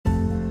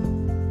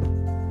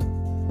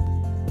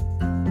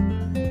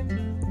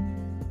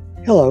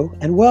Hello,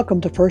 and welcome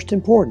to First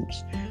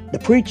Importance, the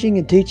preaching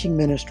and teaching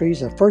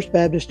ministries of First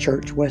Baptist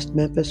Church, West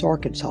Memphis,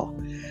 Arkansas.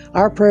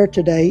 Our prayer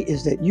today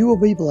is that you will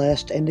be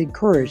blessed and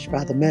encouraged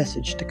by the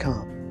message to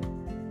come.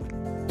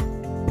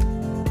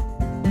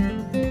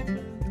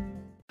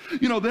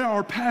 You know, there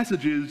are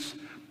passages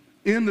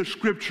in the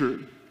Scripture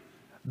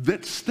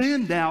that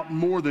stand out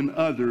more than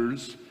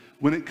others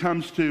when it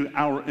comes to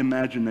our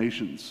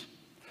imaginations.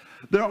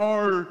 There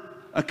are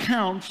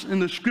accounts in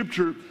the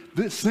Scripture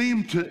that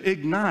seem to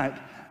ignite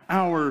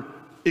our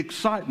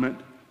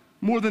excitement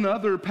more than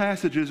other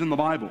passages in the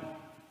Bible.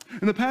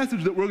 And the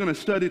passage that we're going to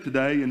study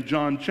today in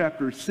John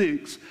chapter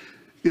 6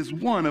 is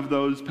one of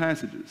those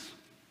passages.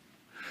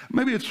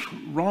 Maybe it's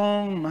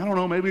wrong, I don't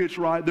know, maybe it's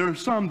right. There are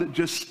some that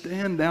just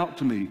stand out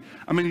to me.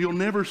 I mean, you'll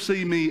never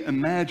see me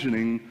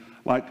imagining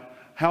like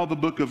how the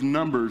book of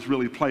Numbers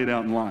really played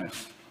out in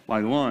life.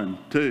 Like 1,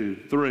 2,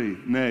 3,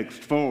 next,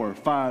 4,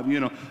 5,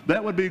 you know.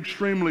 That would be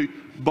extremely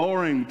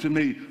boring to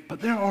me.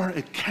 But there are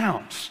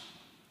accounts,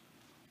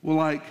 well,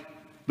 like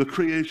the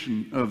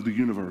creation of the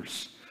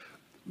universe.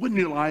 Wouldn't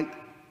you like,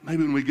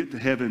 maybe when we get to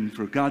heaven,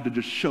 for God to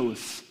just show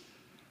us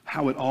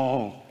how it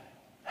all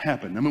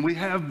happened? I mean, we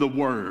have the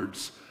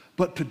words,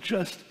 but to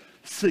just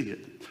see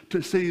it,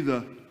 to see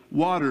the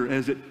water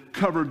as it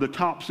covered the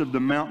tops of the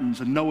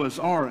mountains and Noah's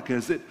Ark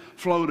as it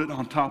floated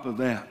on top of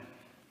that.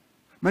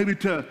 Maybe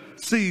to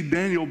see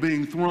Daniel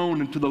being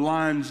thrown into the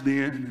lion's den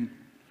and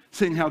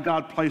seeing how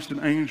God placed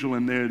an angel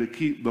in there to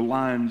keep the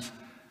lions'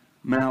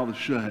 mouths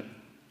shut.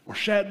 Or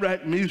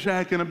Shadrach,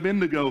 Meshach, and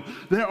Abednego.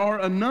 There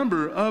are a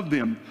number of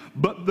them.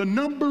 But the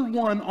number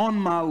one on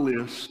my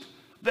list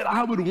that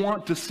I would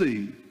want to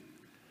see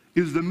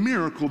is the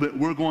miracle that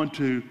we're going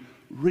to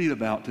read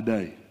about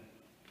today.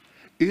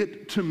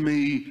 It, to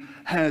me,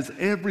 has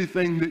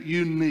everything that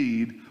you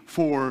need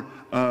for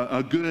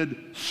a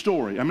good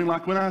story. I mean,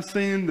 like when I've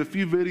seen the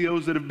few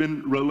videos that have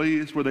been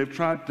released where they've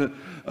tried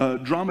to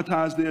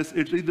dramatize this,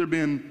 it's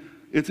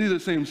either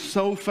seems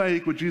so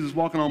fake with Jesus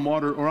walking on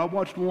water, or I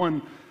watched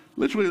one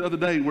literally the other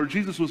day where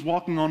Jesus was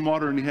walking on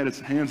water and he had his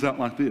hands out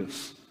like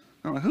this.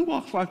 I'm like, who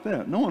walks like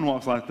that? No one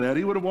walks like that.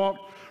 He would have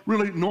walked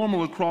really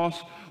normal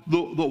across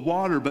the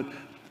water. But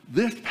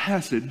this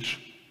passage,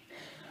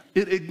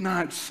 it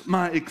ignites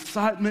my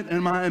excitement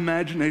and my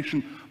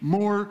imagination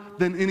more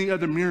than any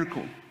other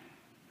miracle.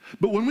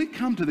 But when we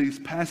come to these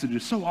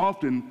passages, so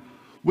often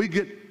we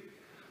get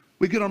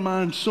our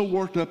minds so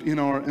worked up in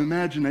our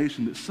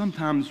imagination that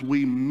sometimes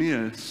we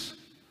miss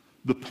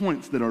the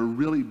points that are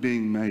really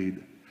being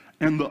made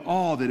and the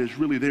awe that is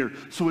really there.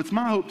 So it's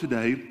my hope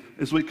today,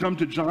 as we come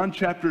to John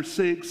chapter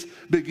 6,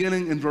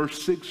 beginning in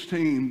verse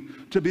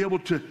 16, to be able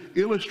to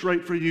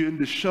illustrate for you and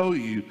to show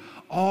you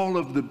all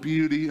of the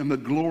beauty and the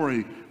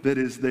glory that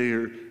is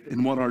there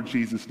in what our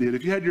Jesus did.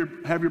 If you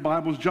have your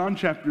Bibles, John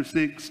chapter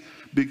 6,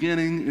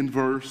 beginning in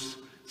verse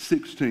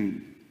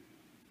 16.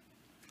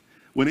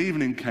 When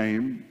evening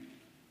came,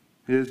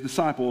 his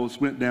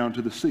disciples went down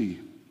to the sea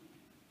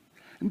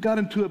and got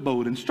into a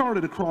boat and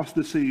started across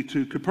the sea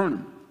to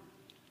Capernaum.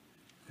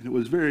 And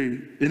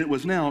it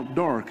was now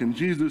dark, and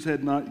Jesus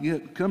had not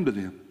yet come to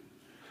them.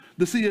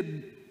 The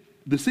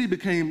sea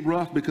became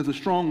rough because a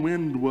strong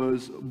wind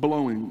was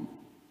blowing.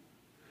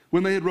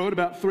 When they had rowed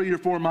about 3 or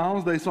 4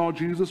 miles, they saw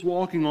Jesus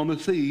walking on the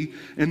sea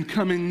and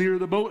coming near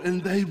the boat,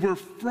 and they were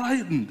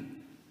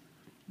frightened.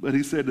 But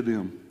he said to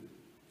them,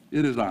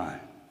 "It is I.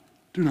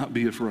 Do not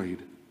be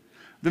afraid."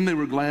 Then they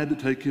were glad to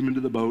take him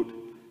into the boat,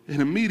 and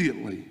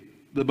immediately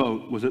the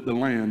boat was at the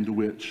land to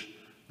which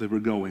they were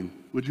going.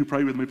 Would you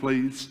pray with me,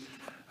 please?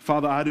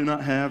 Father, I do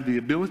not have the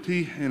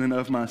ability in and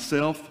of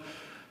myself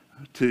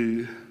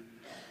to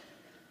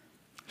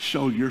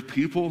show your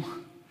people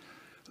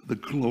the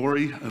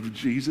glory of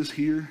Jesus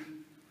here.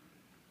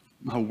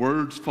 My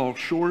words fall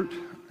short,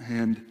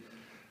 and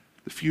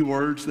the few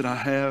words that I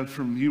have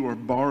from you are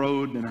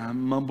borrowed, and I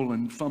mumble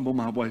and fumble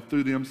my way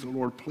through them. So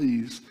Lord,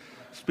 please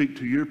speak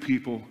to your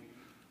people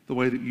the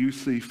way that you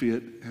see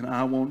fit, and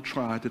I won't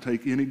try to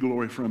take any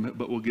glory from it,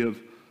 but will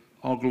give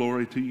all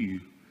glory to you.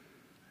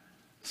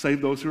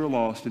 Save those who are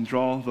lost and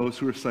draw those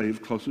who are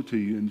saved closer to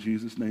you. In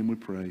Jesus' name we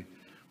pray.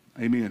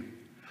 Amen.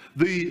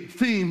 The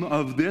theme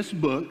of this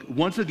book,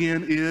 once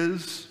again,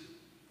 is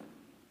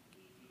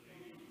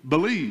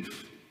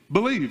believe.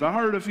 Believe. I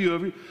heard a few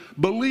of you.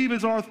 Believe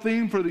is our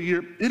theme for the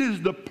year. It is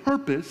the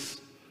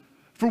purpose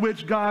for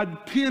which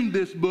God penned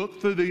this book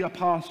through the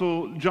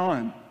Apostle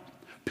John.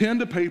 Pen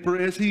to paper,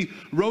 as he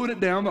wrote it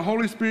down, the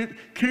Holy Spirit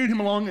carried him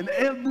along, in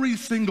every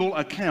single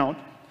account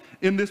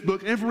in this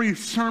book, every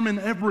sermon,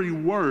 every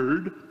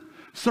word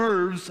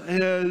serves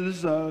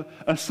as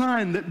a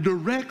sign that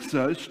directs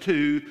us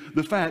to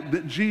the fact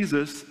that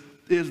Jesus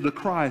is the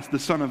Christ, the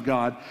Son of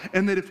God,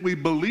 and that if we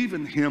believe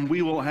in him,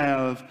 we will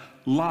have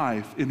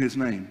life in his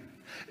name.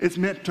 It's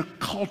meant to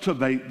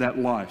cultivate that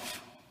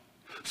life.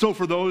 So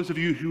for those of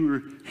you who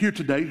are here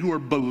today who are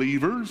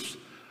believers,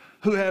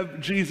 who have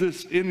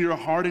Jesus in your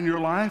heart, in your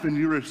life, and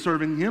you're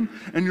serving him,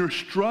 and you're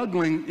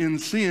struggling in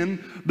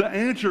sin, the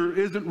answer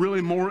isn't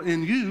really more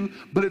in you,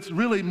 but it's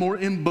really more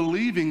in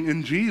believing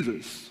in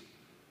Jesus.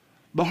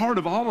 The heart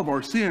of all of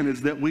our sin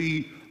is that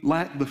we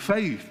lack the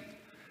faith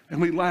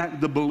and we lack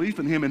the belief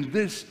in him. And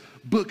this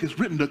book is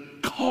written to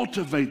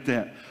cultivate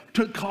that,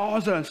 to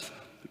cause us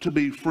to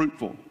be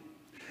fruitful.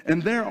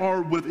 And there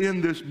are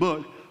within this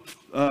book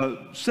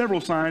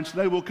several signs.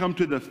 Today we'll come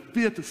to the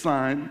fifth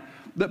sign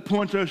that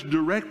points us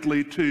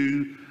directly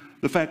to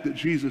the fact that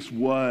Jesus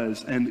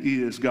was and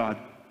is God.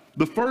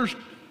 The first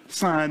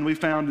sign we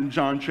found in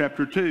John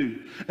chapter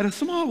 2 at a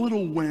small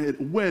little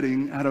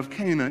wedding out of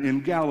Cana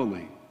in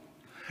Galilee.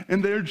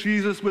 And there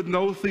Jesus, with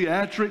no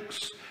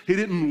theatrics, he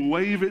didn't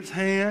wave his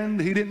hand,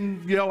 he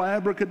didn't yell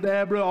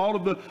abracadabra, all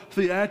of the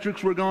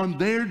theatrics were gone.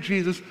 There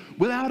Jesus,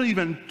 without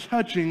even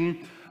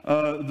touching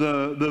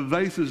the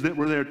vases that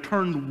were there,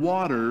 turned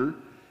water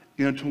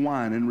into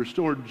wine and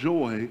restored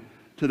joy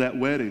to that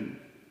wedding.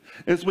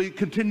 As we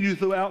continue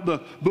throughout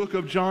the book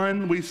of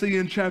John, we see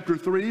in chapter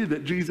 3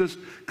 that Jesus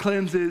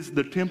cleanses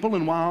the temple.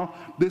 And while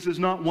this is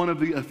not one of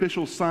the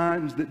official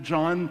signs that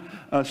John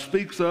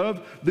speaks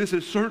of, this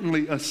is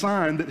certainly a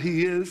sign that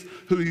he is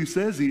who he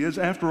says he is.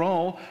 After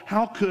all,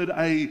 how could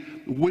a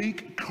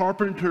weak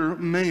carpenter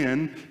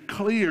man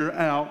clear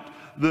out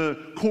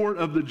the court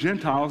of the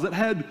Gentiles that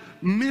had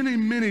many,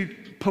 many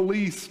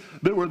police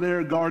that were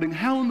there guarding?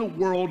 How in the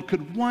world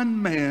could one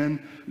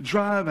man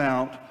drive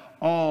out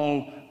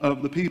all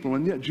of the people?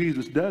 And yet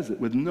Jesus does it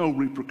with no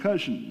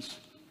repercussions.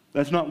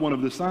 That's not one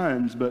of the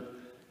signs, but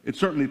it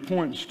certainly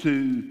points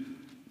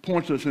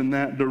us in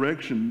that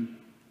direction.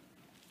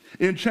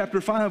 In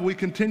chapter 5, we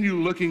continue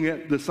looking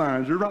at the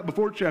signs. Right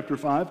before chapter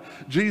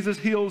 5, Jesus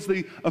heals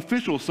the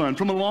official son.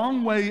 From a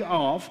long way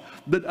off,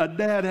 that a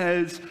dad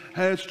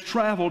has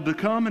traveled to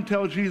come and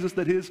tell Jesus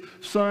that his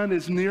son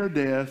is near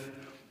death.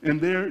 And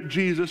there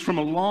Jesus, from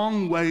a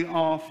long way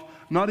off,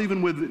 not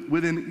even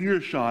within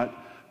earshot,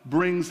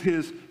 brings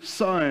his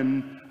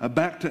son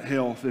back to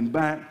health and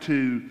back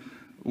to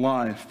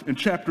life. In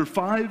chapter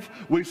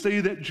 5, we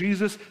see that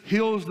Jesus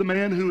heals the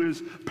man who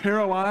is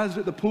paralyzed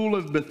at the pool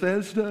of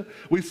Bethesda.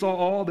 We saw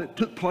all that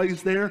took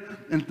place there.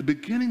 And at the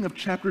beginning of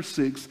chapter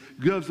 6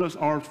 gives us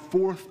our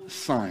fourth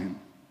sign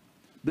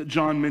that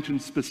John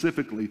mentioned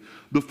specifically.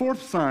 The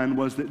fourth sign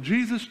was that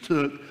Jesus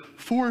took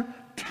 4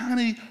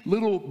 tiny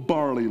little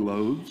barley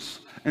loaves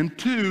and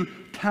 2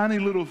 tiny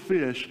little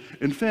fish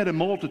and fed a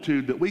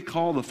multitude that we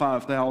call the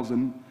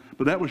 5,000,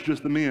 but that was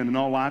just the men. In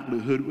all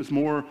likelihood, it was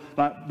more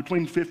like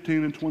between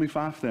 15 and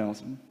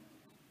 25,000.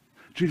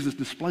 Jesus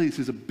displays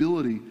his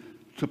ability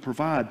to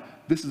provide.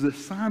 This is a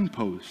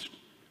signpost,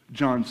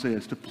 John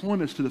says, to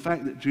point us to the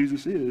fact that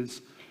Jesus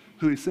is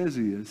who he says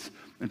he is.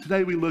 And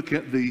today we look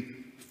at the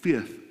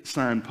fifth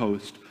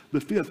signpost,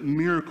 the fifth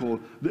miracle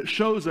that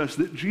shows us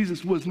that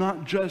Jesus was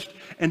not just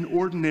an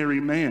ordinary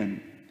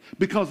man.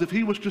 Because if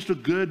he was just a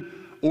good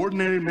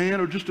ordinary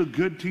man or just a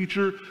good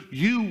teacher,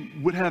 you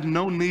would have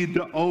no need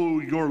to owe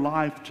your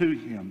life to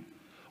him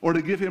or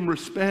to give him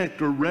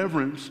respect or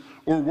reverence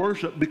or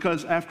worship,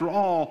 because after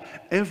all,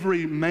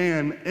 every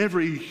man,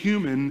 every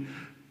human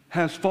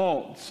has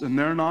faults, and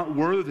they're not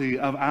worthy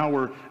of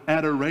our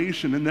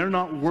adoration, and they're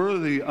not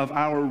worthy of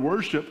our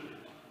worship.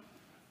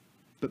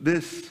 But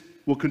this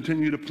will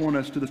continue to point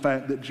us to the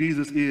fact that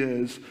Jesus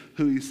is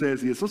who he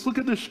says he is. Let's look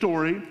at this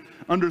story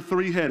under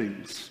 3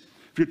 headings.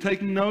 If you're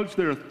taking notes,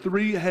 there are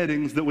 3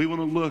 headings that we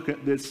want to look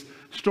at this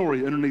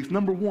story underneath.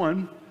 Number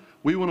 1,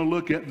 we want to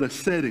look at the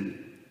setting.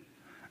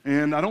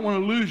 And I don't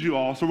want to lose you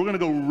all, so we're going to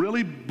go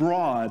really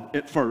broad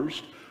at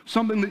first,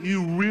 something that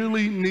you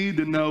really need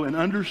to know and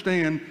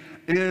understand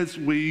as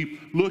we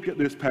look at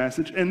this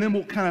passage, and then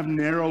we'll kind of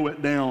narrow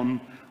it down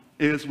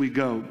as we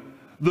go.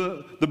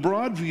 The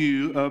broad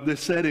view of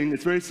this setting,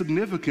 it's very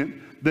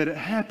significant that it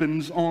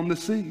happens on the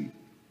sea.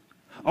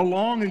 A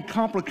long and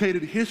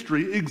complicated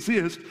history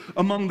exists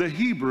among the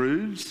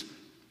Hebrews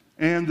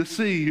and the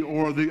sea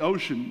or the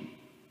ocean.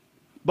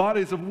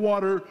 Bodies of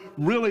water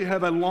really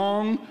have a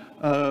long,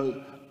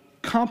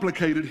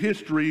 complicated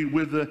history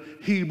with the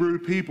Hebrew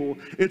people.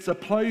 It's a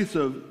place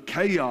of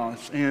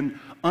chaos and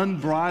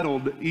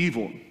unbridled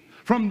evil.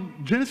 From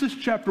Genesis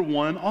chapter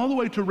 1 all the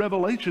way to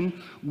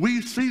Revelation,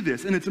 we see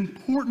this, and it's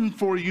important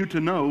for you to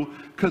know,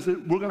 because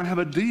we're going to have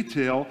a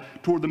detail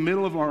toward the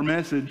middle of our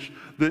message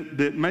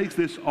that makes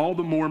this all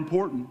the more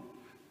important.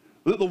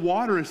 That the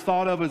water is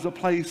thought of as a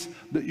place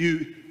that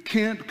you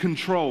can't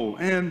control,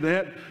 and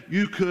that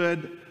you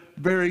could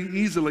very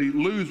easily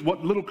lose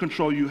what little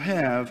control you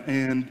have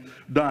and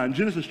die. In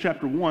Genesis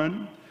chapter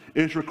 1,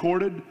 it's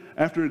recorded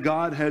after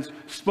God has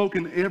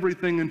spoken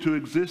everything into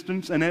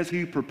existence, and as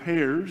he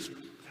prepares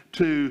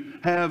to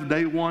have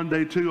day 1,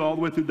 day 2, all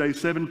the way through day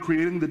 7,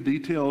 creating the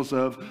details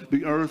of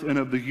the earth and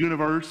of the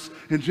universe.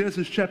 In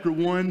Genesis chapter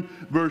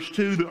 1, verse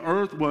 2, the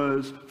earth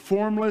was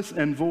formless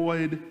and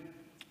void,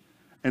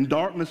 and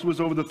darkness was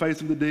over the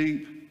face of the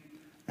deep,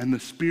 and the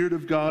Spirit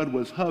of God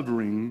was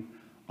hovering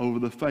over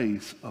the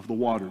face of the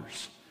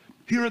waters.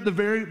 Here at the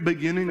very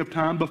beginning of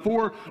time,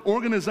 before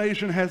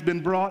organization has been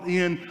brought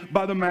in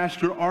by the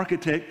master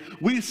architect,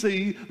 we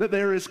see that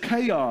there is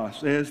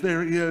chaos, as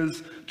there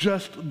is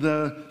just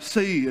the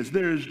sea, as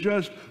there is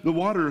just the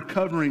water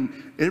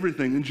covering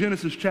everything. In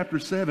Genesis chapter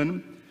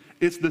 7,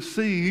 It's the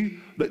sea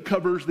that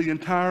covers the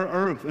entire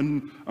earth,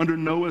 and under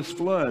Noah's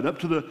flood, up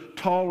to the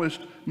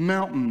tallest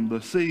mountain,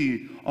 the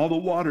sea, all the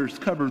waters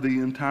cover the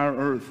entire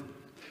earth.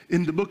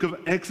 In the book of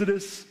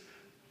Exodus,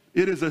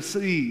 it is a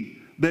sea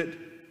that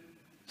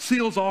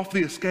seals off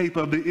the escape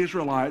of the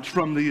Israelites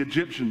from the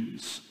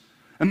Egyptians.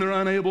 And they're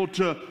unable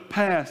to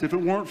pass if it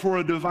weren't for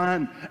a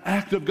divine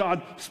act of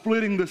God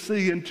splitting the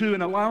sea in two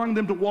and allowing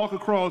them to walk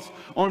across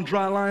on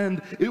dry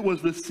land. It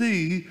was the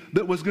sea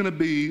that was going to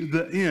be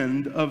the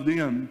end of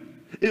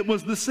them. It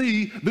was the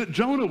sea that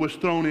Jonah was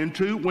thrown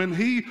into when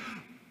he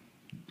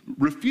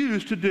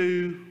refused to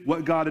do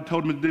what God had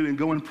told him to do and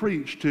go and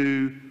preach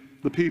to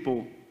the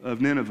people of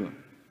Nineveh.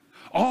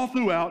 All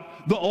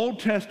throughout the Old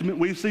Testament,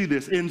 we see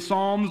this. In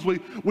Psalms, we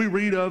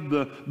read of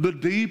the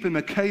deep and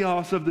the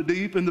chaos of the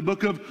deep. In the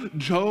book of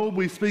Job,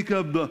 we speak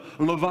of the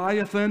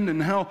Leviathan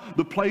and how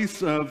the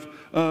place of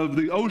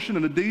the ocean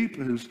and the deep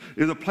is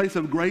a place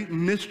of great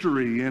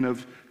mystery and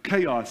of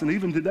chaos. And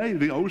even today,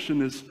 the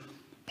ocean is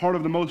part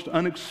of the most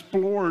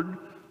unexplored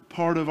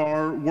part of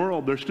our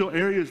world. There's still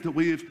areas that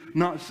we've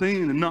not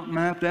seen and not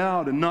mapped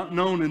out and not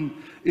known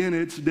in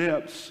its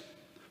depths.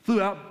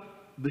 Throughout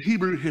the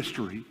Hebrew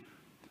history,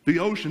 the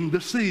ocean,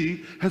 the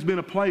sea, has been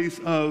a place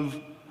of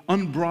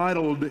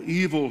unbridled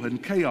evil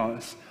and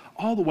chaos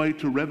all the way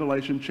to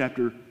Revelation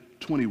chapter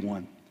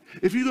 21.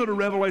 If you go to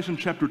Revelation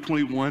chapter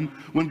 21,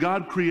 when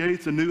God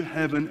creates a new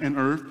heaven and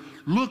earth,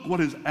 look what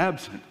is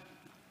absent.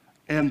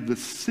 And the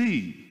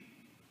sea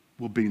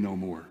will be no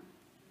more.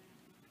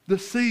 The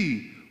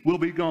sea will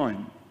be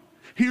gone.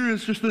 Here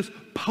is just this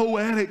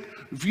poetic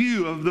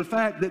view of the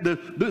fact that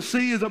the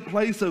sea is a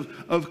place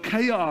of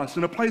chaos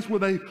and a place where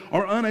they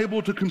are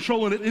unable to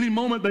control it. At any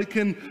moment they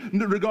can,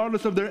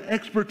 regardless of their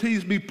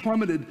expertise, be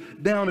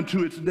plummeted down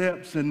into its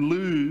depths and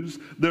lose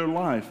their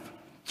life.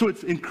 So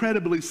it's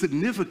incredibly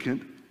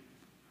significant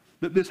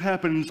that this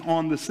happens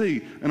on the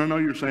sea. And I know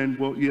you're saying,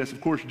 well, yes, of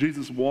course,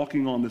 Jesus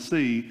walking on the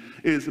sea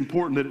is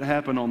important that it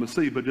happened on the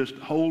sea, but just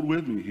hold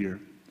with me here.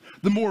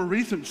 The more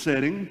recent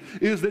setting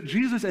is that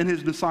Jesus and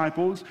his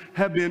disciples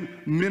have been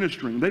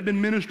ministering. They've been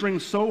ministering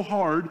so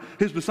hard,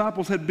 his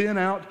disciples had been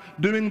out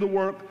doing the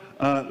work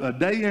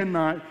day and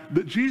night,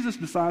 that Jesus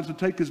decides to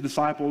take his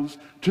disciples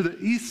to the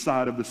east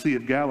side of the Sea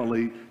of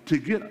Galilee to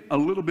get a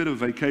little bit of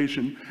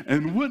vacation.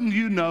 And wouldn't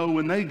you know,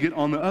 when they get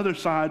on the other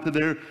side to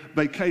their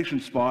vacation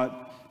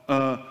spot,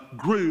 a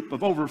group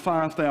of over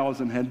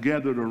 5,000 had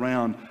gathered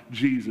around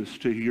Jesus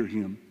to hear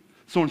him.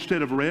 So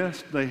instead of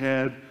rest, they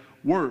had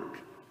work.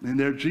 And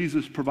there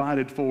Jesus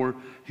provided for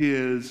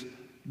his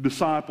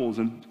disciples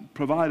and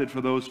provided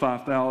for those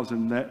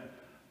 5,000 that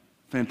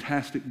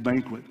fantastic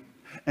banquet.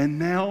 And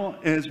now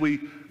as we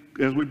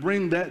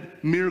bring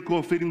that miracle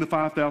of feeding the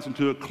 5,000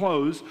 to a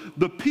close,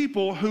 the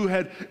people who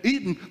had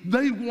eaten,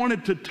 they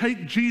wanted to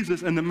take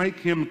Jesus and to make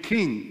him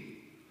king.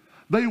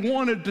 They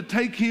wanted to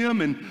take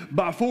him and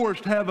by force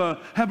have a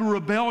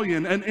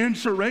rebellion, an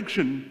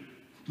insurrection.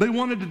 They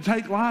wanted to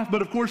take life,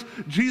 but of course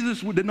Jesus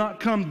did not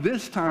come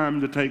this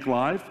time to take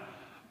life,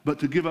 but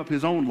to give up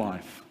his own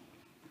life.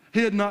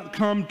 He had not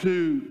come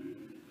to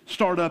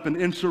start up an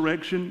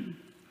insurrection,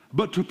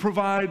 but to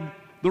provide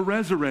the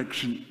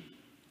resurrection.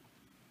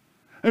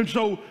 And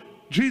so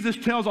Jesus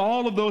tells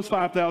all of those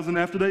 5,000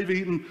 after they've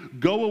eaten,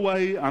 go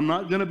away, I'm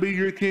not going to be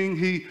your king.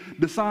 He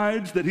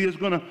decides that he is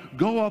going to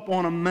go up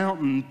on a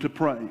mountain to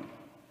pray.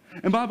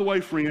 And by the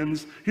way,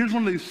 friends, here's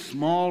one of these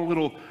small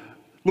little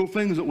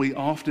things that we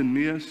often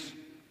miss.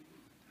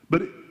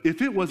 But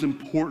if it was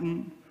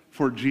important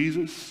for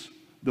Jesus,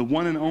 the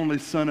one and only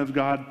Son of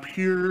God,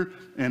 pure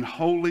and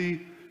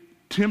holy,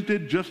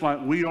 tempted just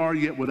like we are,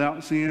 yet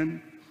without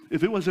sin,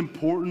 if it was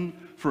important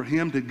for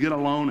him to get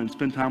alone and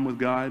spend time with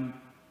God,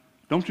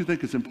 don't you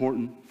think it's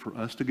important for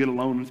us to get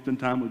alone and spend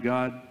time with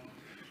God?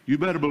 You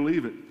better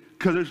believe it,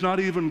 because it's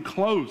not even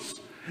close.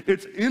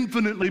 It's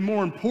infinitely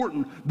more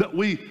important that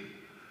we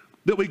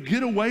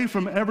get away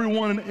from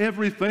everyone and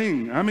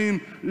everything. I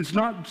mean, it's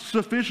not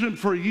sufficient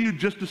for you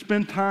just to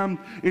spend time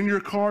in your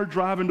car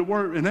driving to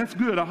work, and that's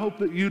good. I hope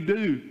that you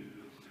do.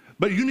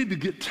 But you need to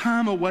get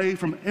time away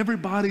from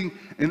everybody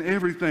and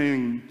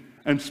everything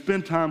and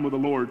spend time with the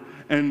Lord.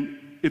 And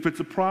if it's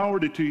a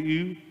priority to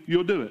you,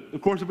 you'll do it.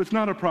 Of course, if it's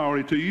not a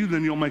priority to you,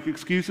 then you'll make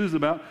excuses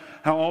about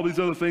how all these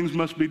other things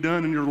must be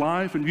done in your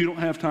life, and you don't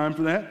have time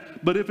for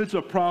that. But if it's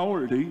a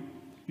priority,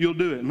 you'll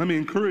do it. And let me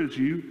encourage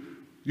you,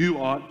 you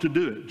ought to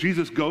do it.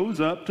 Jesus goes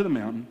up to the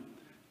mountain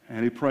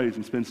and he prays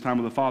and spends time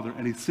with the Father,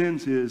 and he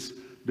sends his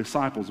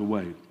disciples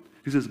away.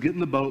 He says, get in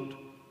the boat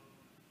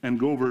and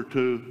go over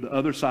to the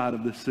other side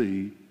of the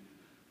sea,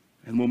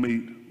 and we'll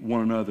meet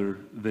one another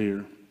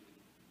there.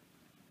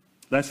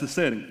 That's the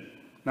setting.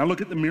 Now look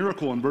at the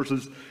miracle in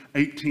verses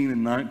 18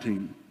 and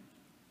 19.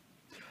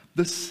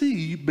 The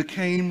sea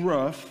became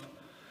rough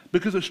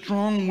because a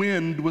strong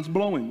wind was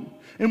blowing.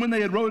 And when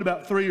they had rowed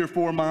about 3 or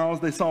 4 miles,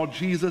 they saw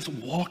Jesus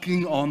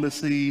walking on the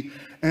sea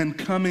and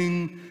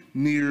coming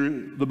near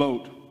the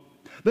boat.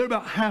 They're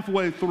about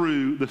halfway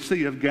through the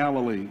Sea of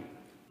Galilee,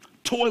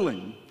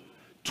 toiling,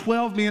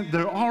 12 men,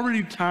 they're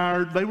already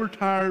tired. They were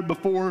tired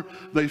before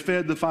they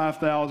fed the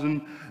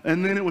 5,000.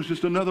 And then it was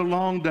just another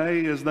long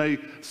day as they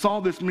saw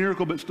this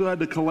miracle, but still had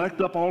to collect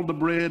up all the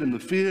bread and the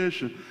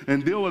fish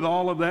and deal with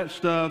all of that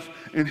stuff.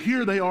 And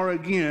here they are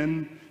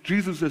again.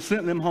 Jesus has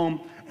sent them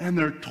home, and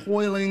they're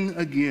toiling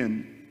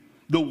again.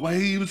 The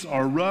waves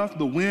are rough.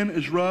 The wind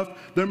is rough.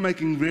 They're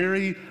making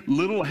very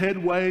little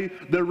headway.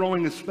 They're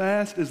rowing as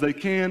fast as they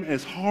can,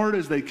 as hard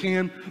as they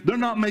can. They're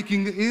not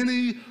making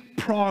any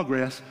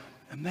progress.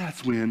 And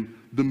that's when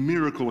the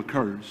miracle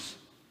occurs.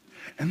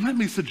 And let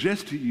me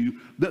suggest to you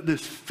that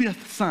this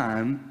fifth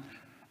sign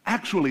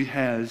actually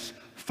has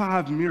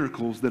 5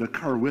 miracles that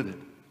occur with it.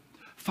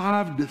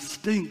 5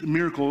 distinct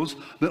miracles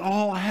that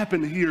all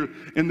happen here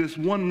in this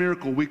one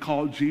miracle we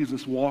call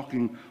Jesus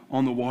walking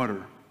on the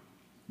water.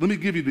 Let me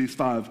give you these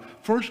 5.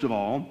 First of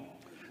all,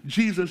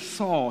 Jesus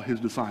saw his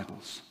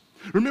disciples.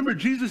 Remember,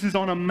 Jesus is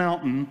on a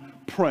mountain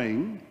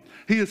praying.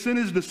 He has sent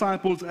his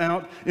disciples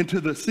out into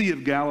the Sea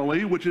of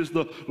Galilee, which is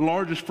the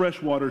largest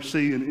freshwater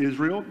sea in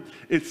Israel.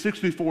 It's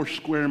 64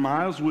 square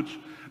miles, which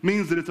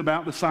means that it's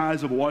about the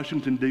size of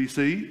Washington,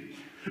 D.C.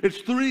 It's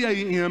 3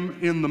 a.m.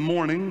 in the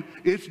morning.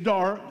 It's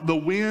dark. The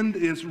wind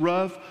is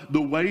rough.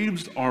 The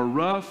waves are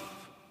rough.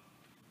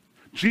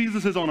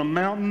 Jesus is on a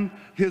mountain.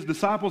 His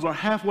disciples are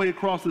halfway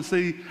across the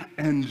sea,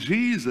 and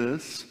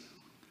Jesus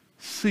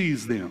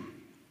sees them.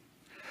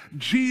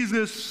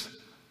 Jesus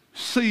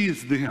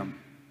sees them.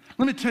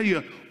 Let me tell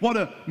you what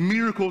a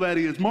miracle that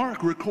is.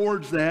 Mark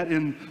records that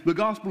in the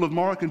Gospel of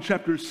Mark in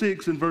chapter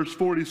 6 and verse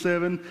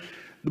 47.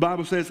 The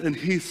Bible says, and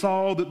he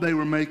saw that they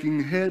were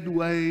making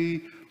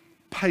headway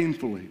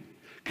painfully.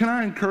 Can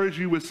I encourage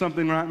you with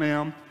something right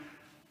now?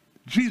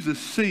 Jesus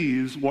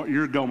sees what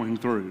you're going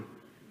through.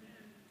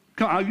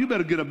 You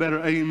better get a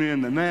better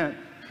amen than that.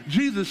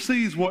 Jesus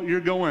sees what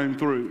you're going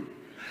through.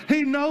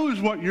 He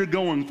knows what you're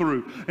going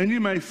through. And you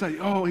may say,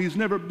 oh, he's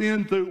never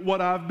been through what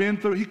I've been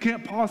through. He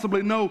can't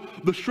possibly know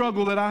the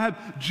struggle that I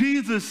have.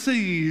 Jesus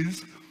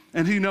sees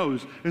and he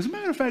knows. As a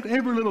matter of fact,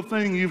 every little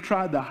thing you've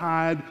tried to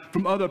hide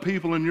from other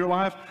people in your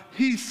life,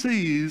 he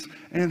sees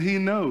and he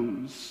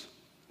knows.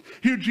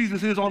 Here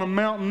Jesus is on a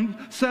mountain,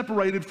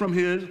 separated from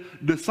his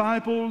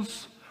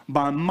disciples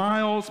by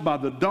miles, by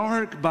the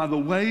dark, by the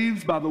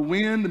waves, by the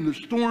wind and the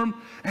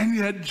storm, and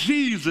yet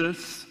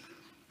Jesus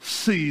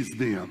sees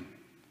them.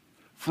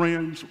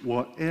 Friends,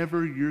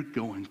 whatever you're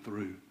going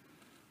through,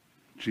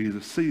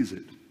 Jesus sees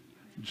it.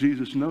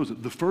 Jesus knows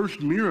it. The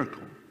first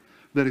miracle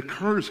that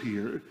occurs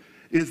here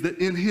is that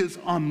in his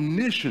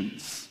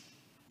omniscience,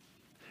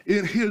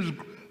 in his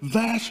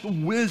vast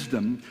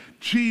wisdom,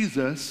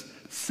 Jesus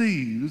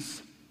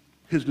sees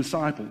his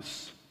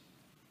disciples.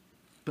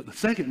 But the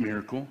second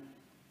miracle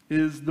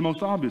is the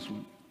most obvious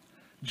one.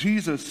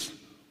 Jesus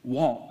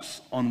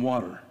walks on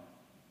water.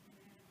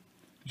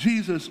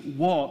 Jesus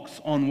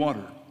walks on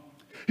water.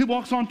 He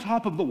walks on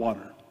top of the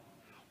water.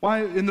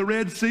 Why, in the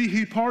Red Sea,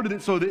 he parted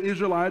it so the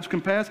Israelites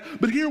can pass.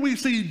 But here we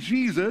see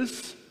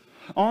Jesus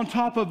on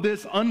top of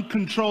this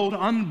uncontrolled,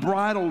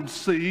 unbridled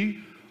sea.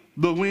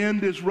 The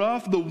wind is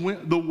rough,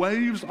 the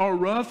waves are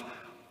rough,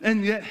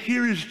 and yet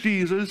here is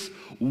Jesus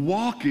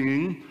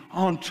walking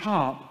on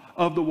top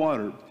of the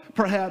water.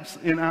 Perhaps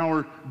in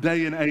our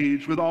day and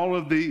age, with all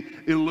of the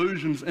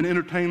illusions and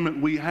entertainment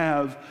we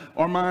have,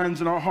 our minds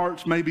and our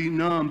hearts may be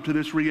numb to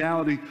this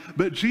reality,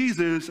 but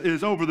Jesus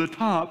is over the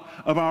top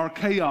of our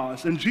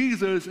chaos, and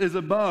Jesus is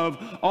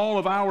above all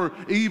of our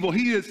evil.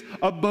 He is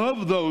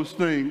above those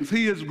things.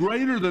 He is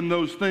greater than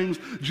those things.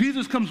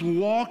 Jesus comes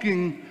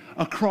walking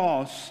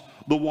across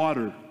the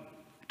water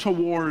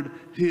toward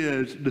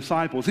his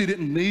disciples. He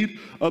didn't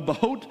need a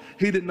boat.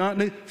 He did not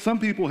need. Some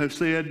people have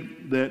said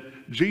that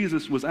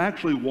Jesus was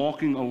actually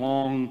walking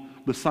along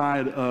the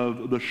side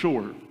of the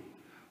shore.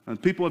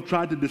 And people have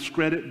tried to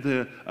discredit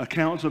the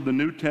accounts of the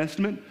New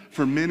Testament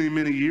for many,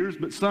 many years,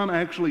 but some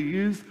actually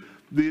use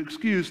the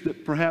excuse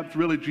that perhaps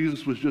really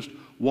Jesus was just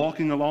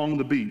walking along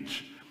the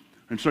beach.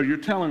 And so you're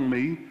telling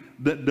me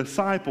that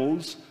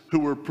disciples who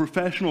were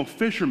professional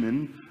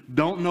fishermen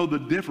don't know the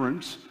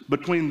difference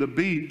between the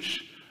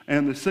beach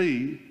and the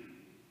sea?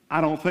 I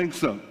don't think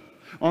so.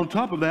 On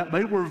top of that,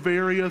 they were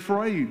very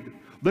afraid.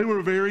 They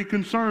were very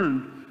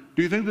concerned.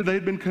 Do you think that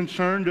they'd been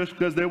concerned just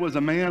because there was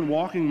a man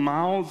walking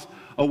miles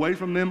away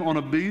from them on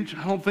a beach?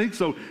 I don't think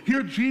so.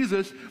 Here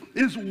Jesus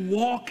is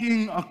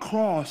walking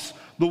across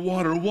the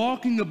water,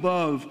 walking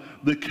above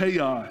the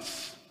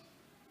chaos.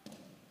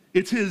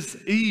 It's his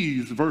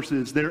ease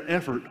versus their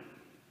effort.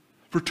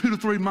 For 2 to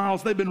 3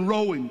 miles, they've been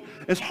rowing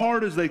as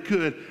hard as they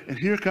could, and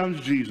here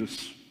comes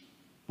Jesus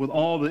with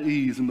all the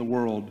ease in the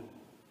world,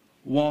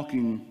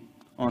 walking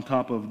on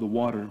top of the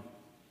water.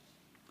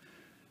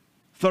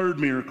 Third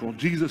miracle,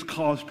 Jesus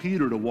caused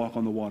Peter to walk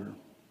on the water.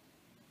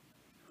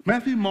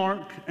 Matthew,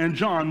 Mark, and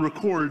John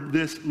record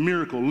this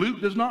miracle. Luke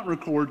does not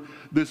record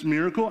this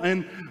miracle,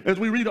 and as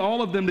we read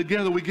all of them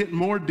together, we get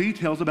more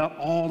details about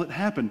all that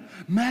happened.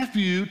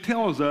 Matthew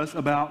tells us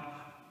about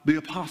the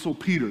Apostle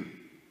Peter.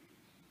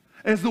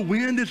 As the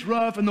wind is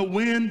rough and the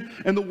wind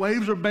and the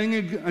waves are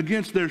banging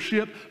against their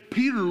ship,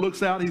 Peter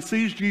looks out, he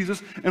sees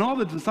Jesus, and all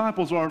the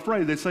disciples are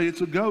afraid. They say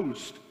it's a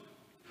ghost.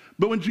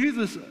 But when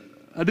Jesus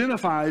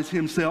identifies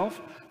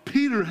himself,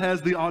 Peter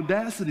has the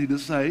audacity to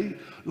say,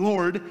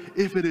 Lord,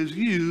 if it is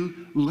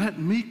you, let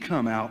me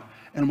come out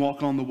and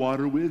walk on the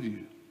water with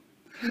you.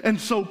 And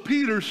so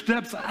Peter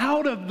steps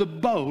out of the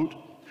boat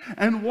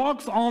and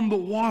walks on the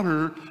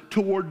water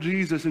toward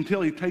Jesus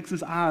until he takes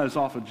his eyes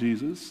off of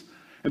Jesus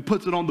and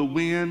puts it on the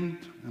wind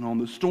and on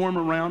the storm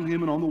around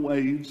him and on the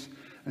waves,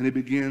 and he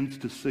begins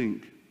to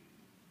sink.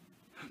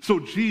 So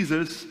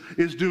Jesus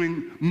is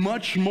doing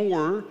much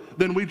more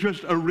than we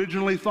just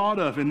originally thought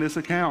of in this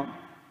account.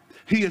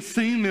 He has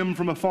seen them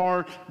from a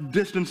far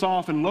distance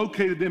off and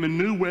located them and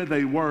knew where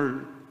they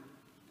were.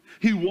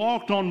 He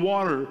walked on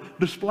water,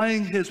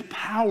 displaying his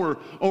power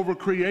over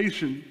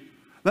creation.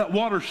 That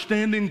water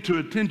standing to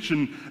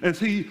attention as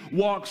he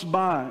walks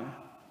by,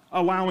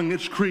 allowing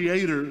its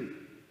creator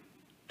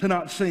to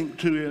not sink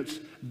to its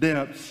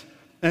depths.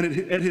 And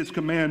at his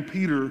command,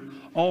 Peter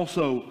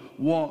also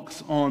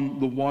walks on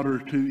the water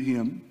to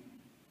him.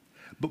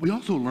 But we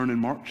also learn in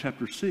Mark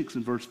chapter 6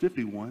 and verse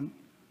 51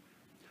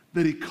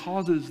 that he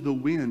causes the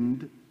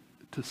wind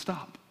to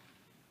stop.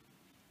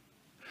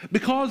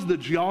 Because the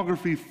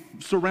geography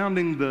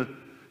surrounding the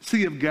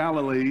Sea of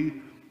Galilee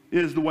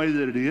is the way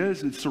that it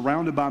is, it's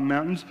surrounded by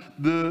mountains,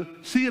 the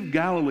Sea of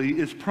Galilee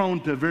is prone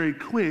to very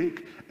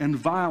quick and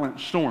violent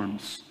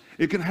storms.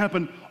 It can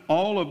happen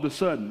all of a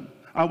sudden.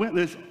 I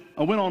went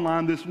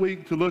online this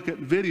week to look at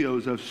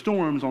videos of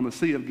storms on the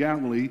Sea of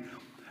Galilee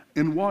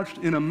and watched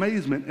in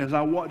amazement as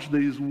I watched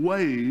these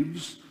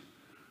waves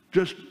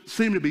just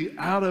seem to be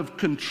out of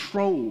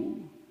control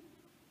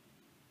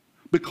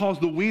because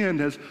the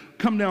wind has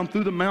come down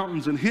through the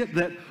mountains and hit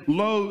that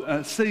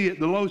low sea at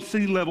the low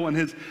sea level and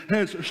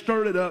has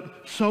stirred it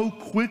up so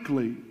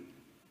quickly.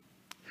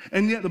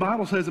 And yet the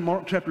Bible says in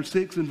Mark chapter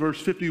 6 and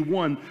verse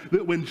 51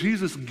 that when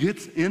Jesus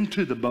gets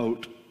into the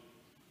boat,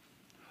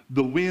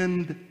 the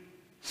wind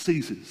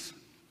ceases.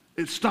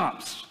 It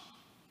stops.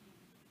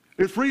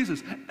 It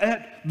freezes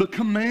at the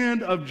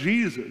command of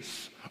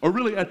Jesus, or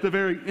really at the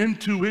very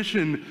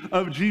intuition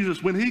of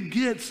Jesus. When he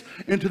gets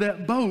into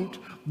that boat,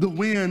 the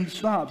wind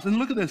stops. And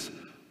look at this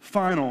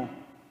final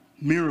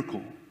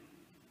miracle.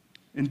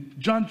 In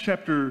John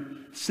chapter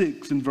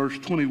 6 and verse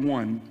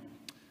 21,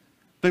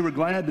 they were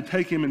glad to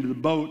take him into the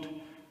boat,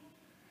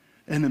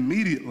 and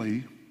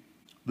immediately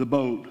the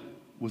boat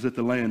was at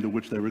the land to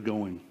which they were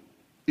going.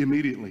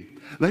 Immediately.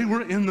 They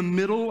were in the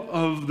middle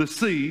of the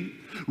sea,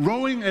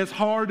 rowing as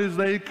hard as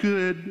they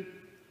could,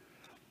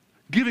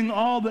 giving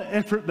all the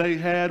effort they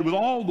had, with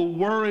all the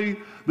worry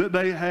that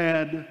they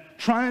had,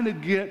 trying to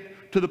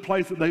get to the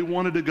place that they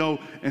wanted to go.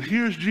 And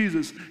here's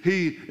Jesus.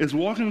 He is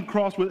walking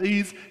across with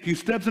ease. He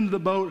steps into the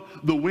boat,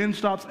 the wind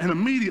stops, and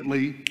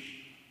immediately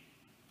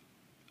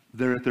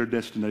they're at their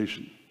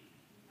destination.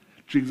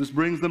 Jesus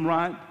brings them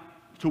right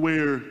to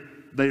where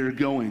they are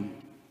going.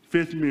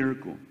 Fifth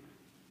miracle.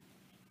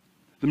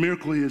 The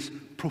miracle is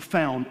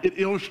profound. It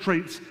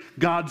illustrates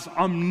God's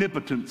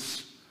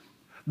omnipotence.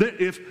 That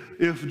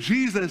if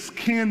Jesus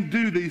can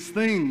do these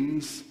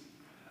things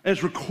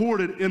as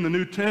recorded in the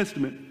New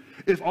Testament,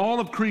 if all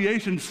of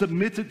creation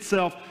submits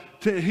itself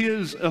to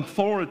his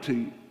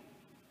authority,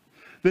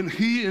 then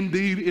he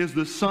indeed is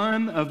the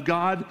Son of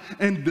God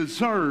and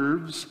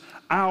deserves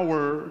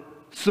our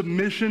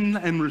submission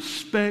and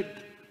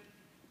respect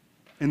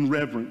and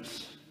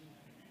reverence.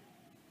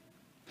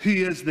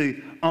 He is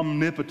the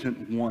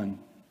omnipotent one.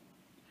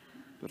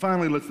 But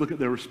finally, let's look at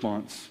their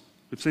response.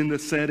 We've seen the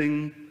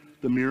setting,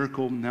 the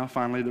miracle, now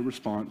finally the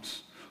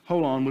response.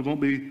 Hold on, we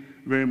won't be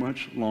very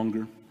much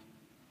longer.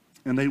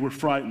 And they were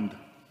frightened.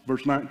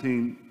 Verse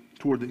 19,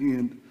 toward the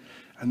end,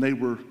 and they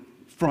were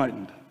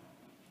frightened.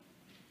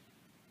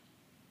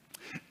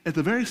 At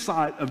the very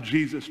sight of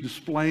Jesus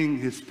displaying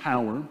his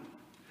power,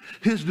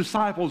 his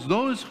disciples,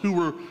 those who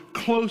were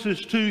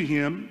closest to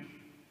him,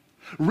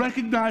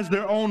 recognized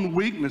their own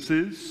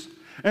weaknesses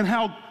and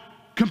how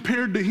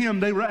compared to him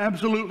they were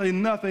absolutely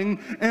nothing,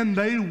 and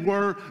they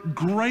were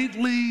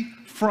greatly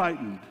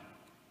frightened.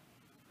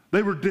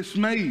 They were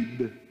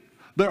dismayed.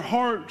 Their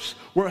hearts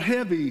were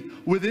heavy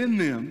within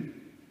them.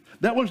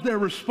 That was their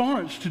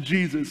response to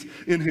Jesus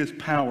in his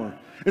power.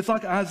 It's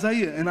like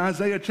Isaiah in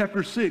Isaiah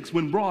chapter 6,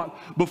 when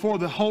brought before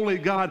the holy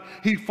God,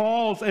 he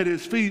falls at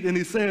his feet and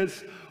he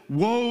says,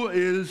 "Woe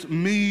is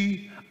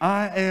me,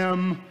 I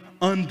am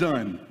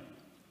undone."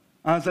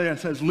 Isaiah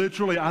says,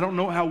 literally, I don't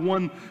know how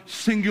one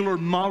singular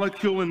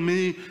molecule in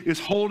me is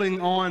holding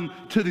on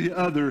to the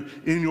other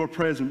in your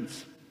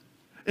presence.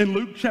 In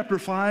Luke chapter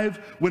 5,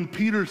 when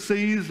Peter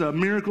sees a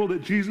miracle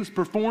that Jesus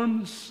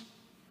performs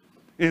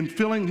in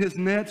filling his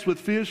nets with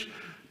fish,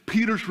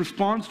 Peter's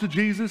response to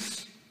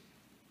Jesus,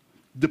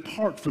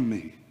 "Depart from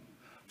me,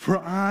 for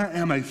I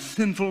am a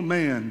sinful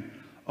man,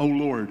 O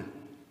Lord."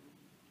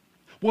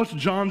 What's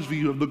John's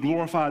view of the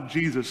glorified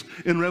Jesus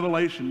in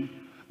Revelation?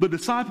 The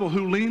disciple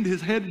who leaned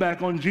his head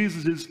back on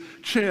Jesus'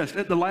 chest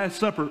at the Last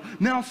Supper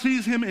now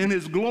sees him in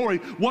his glory.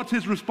 What's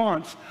his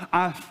response?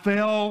 "I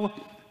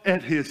fell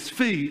at his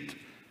feet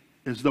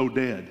as though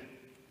dead.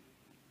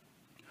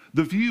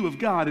 The view of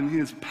God and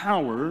his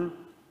power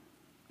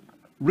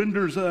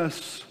renders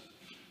us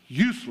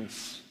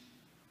useless,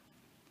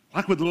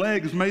 like with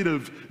legs made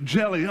of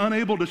jelly,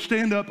 unable to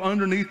stand up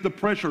underneath the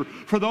pressure.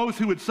 For those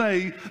who would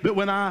say that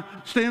when I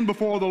stand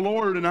before the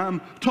Lord and I'm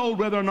told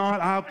whether or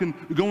not I can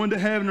go into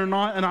heaven or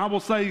not, and I will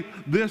say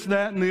this,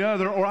 that, and the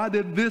other, or I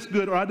did this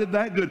good, or I did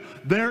that good,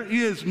 there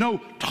is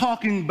no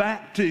talking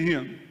back to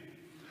him.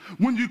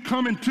 When you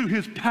come into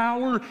his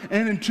power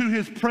and into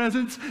his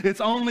presence,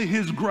 it's only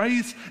his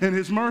grace and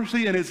his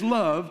mercy and his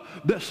love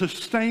that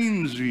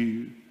sustains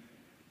you.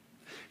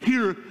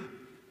 Here,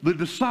 the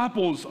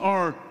disciples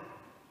are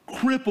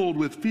crippled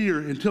with fear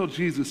until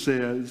Jesus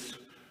says,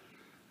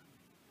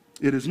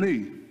 "It is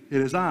me,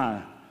 it is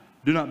I,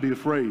 do not be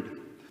afraid."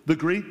 The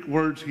Greek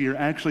words here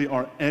actually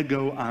are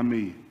ego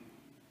eimi.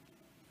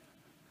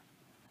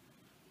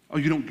 Oh,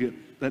 you don't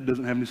get, that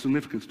doesn't have any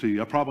significance to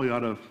you. I probably ought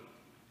to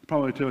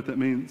tell you what that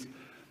means.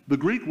 The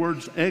Greek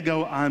words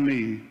ego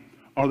eimi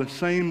are the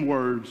same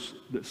words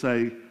that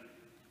say,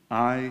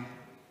 "I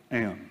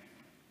am."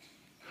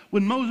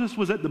 When Moses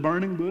was at the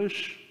burning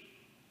bush,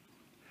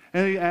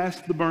 and he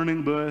asked the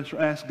burning bush, or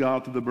asked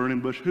God through the burning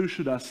bush, "Who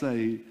should I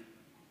say?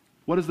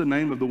 What is the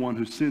name of the one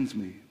who sends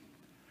me?"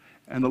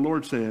 And the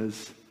Lord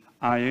says,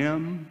 "I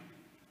am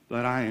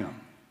that I am.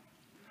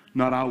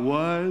 Not I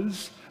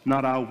was,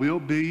 not I will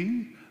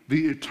be,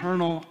 the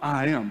eternal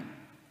I am."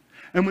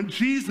 And when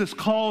Jesus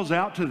calls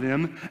out to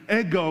them,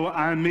 ego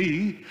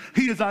eimi,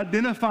 he is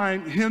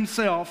identifying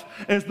himself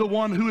as the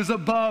one who is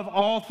above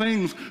all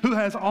things, who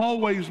has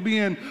always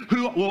been,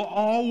 who will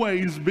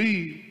always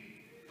be.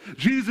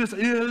 Jesus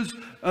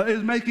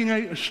is making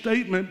a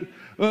statement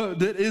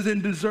that is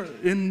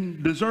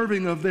in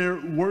deserving of their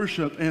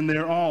worship and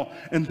their awe.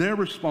 And their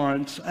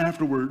response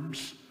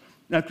afterwards,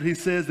 after he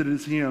says that it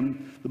is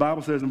him, the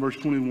Bible says in verse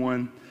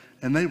 21,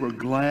 "And they were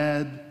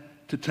glad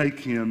to take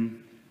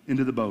him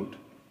into the boat."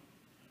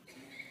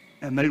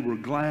 And they were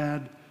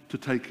glad to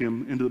take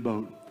him into the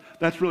boat.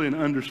 That's really an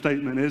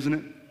understatement, isn't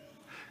it?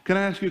 Can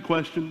I ask you a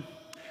question?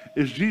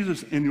 Is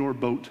Jesus in your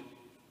boat?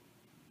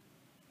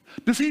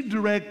 Does he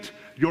direct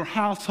your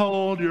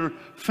household, your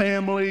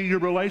family, your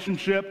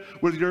relationship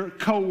with your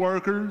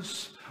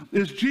co-workers?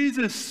 Is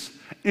Jesus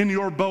in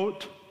your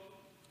boat?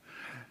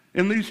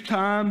 In these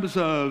times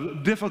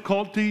of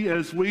difficulty,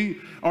 as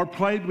we are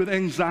plagued with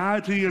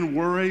anxiety and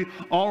worry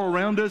all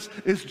around us,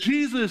 is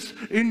Jesus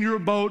in your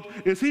boat?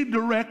 Is he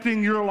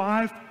directing your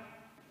life?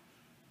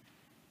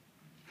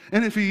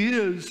 And if he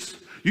is,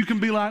 you can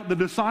be like the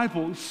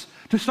disciples,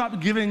 to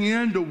stop giving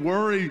in to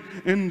worry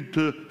and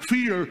to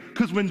fear,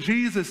 because when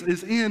Jesus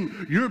is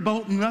in your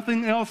boat,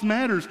 nothing else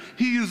matters.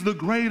 He is the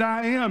great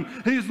I am.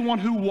 He is the one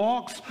who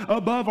walks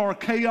above our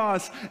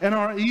chaos and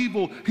our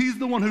evil. He's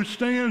the one who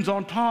stands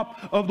on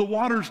top of the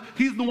waters.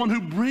 He's the one who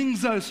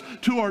brings us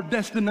to our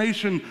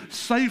destination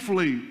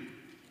safely.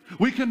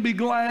 We can be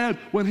glad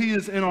when he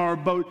is in our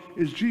boat.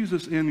 Is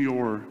Jesus in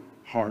your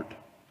heart?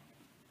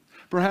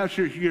 Perhaps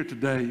you're here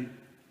today,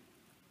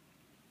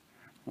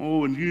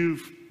 and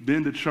you've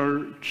been to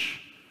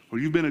church, or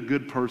you've been a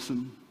good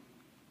person,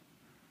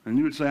 and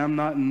you would say, "I'm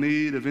not in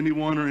need of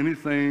anyone or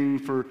anything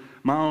for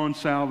my own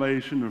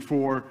salvation or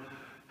for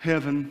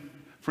heaven."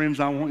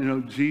 Friends, I want you to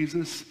know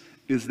Jesus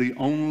is the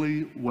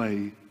only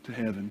way to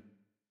heaven.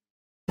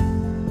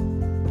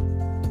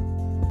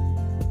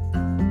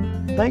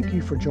 Thank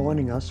you for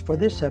joining us for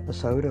this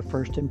episode of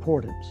First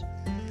Importance.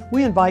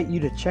 We invite you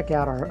to check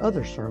out our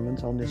other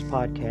sermons on this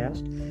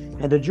podcast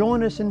and to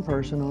join us in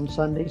person on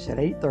Sundays at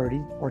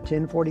 8:30 or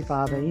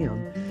 10:45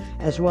 a.m.,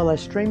 as well as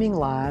streaming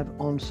live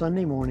on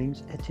Sunday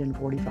mornings at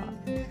 10:45.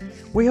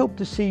 We hope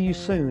to see you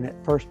soon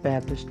at First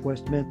Baptist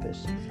West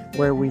Memphis,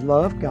 where we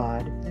love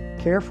God,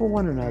 care for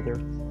one another,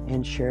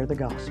 and share the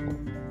gospel.